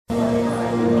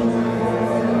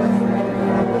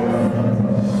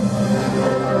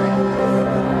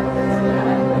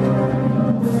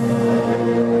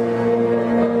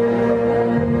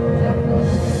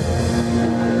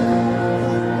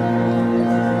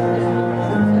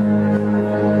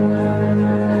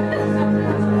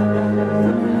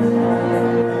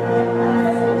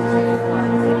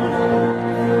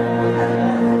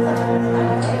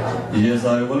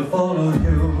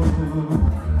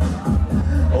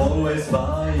always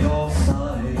by your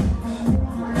side.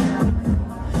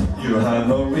 You have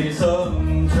no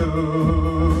reason to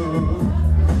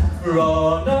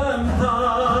run and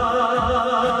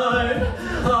hide.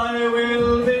 I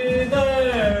will be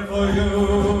there for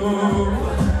you,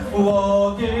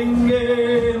 walking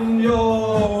in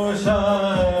your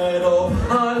shadow.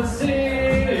 I'll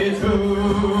see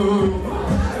too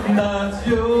that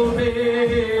you'll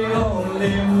be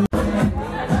only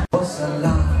was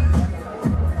alive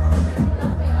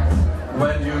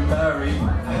when you married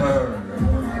her,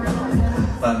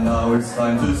 and now it's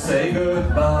time to say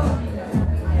goodbye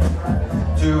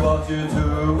to what you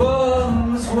two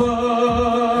once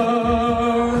were.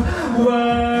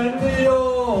 When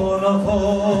you're not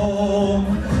home,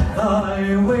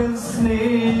 I will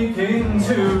sneak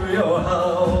into your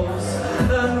house,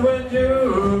 and when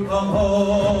you come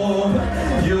home,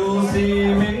 you'll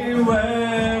see me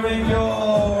wearing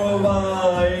your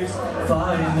wife's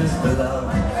finest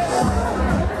blouse,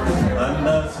 and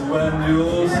that's when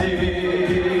you'll see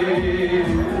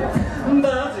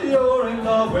that you're in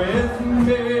love with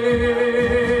me,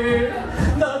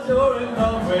 that you're in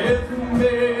love with me.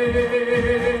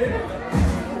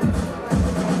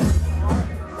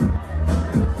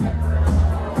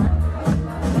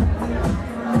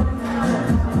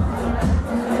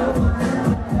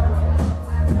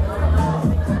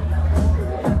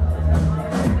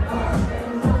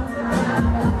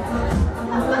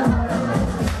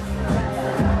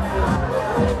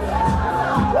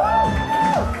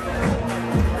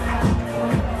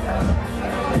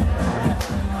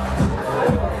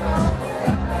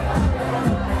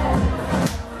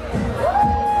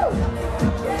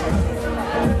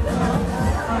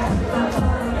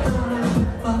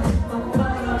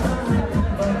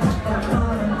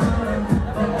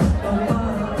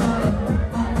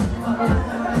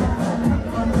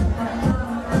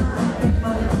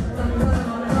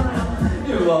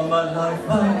 My life,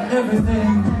 my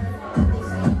everything.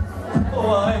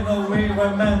 Oh, I know we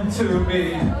were meant to be,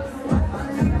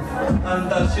 and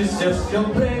that she's just your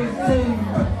plaything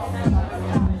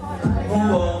who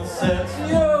won't set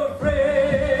you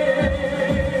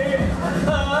free.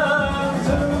 And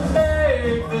to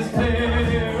make this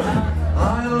clear,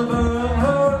 I'll burn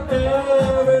her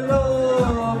every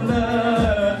love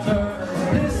letter.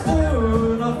 Please do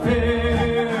not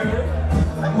fear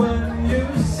when you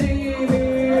see me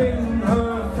in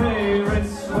her favorite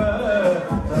sweater,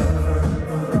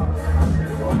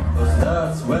 'cause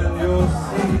that's when you'll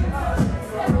see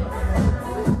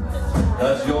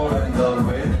that you're in love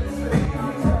with me.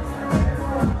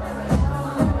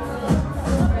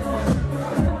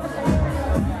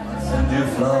 I send you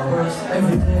flowers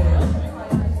every day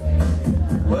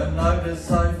when I've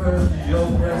deciphered your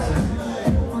message.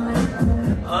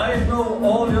 I know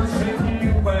all your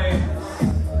tricky ways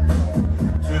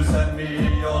to send me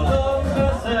your love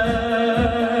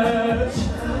message.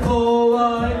 Oh, I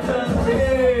can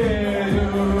hear you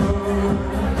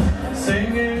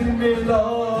singing me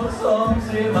love songs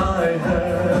in my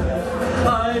head. I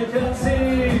can see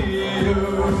you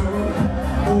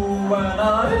when I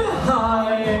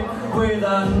hide with a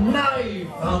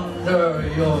knife under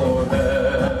your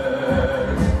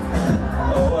bed.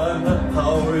 Oh, and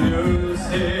how you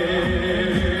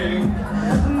sing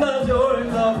that you're in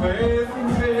love with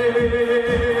me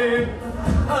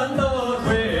and not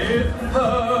with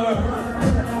her,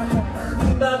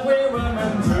 that we were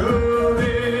meant to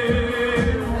be,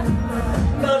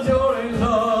 that you're in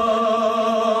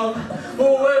love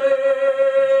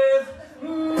with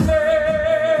me.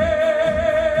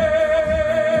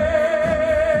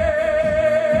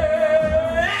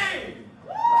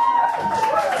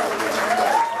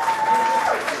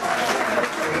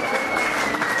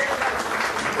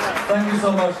 Thank you so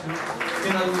much.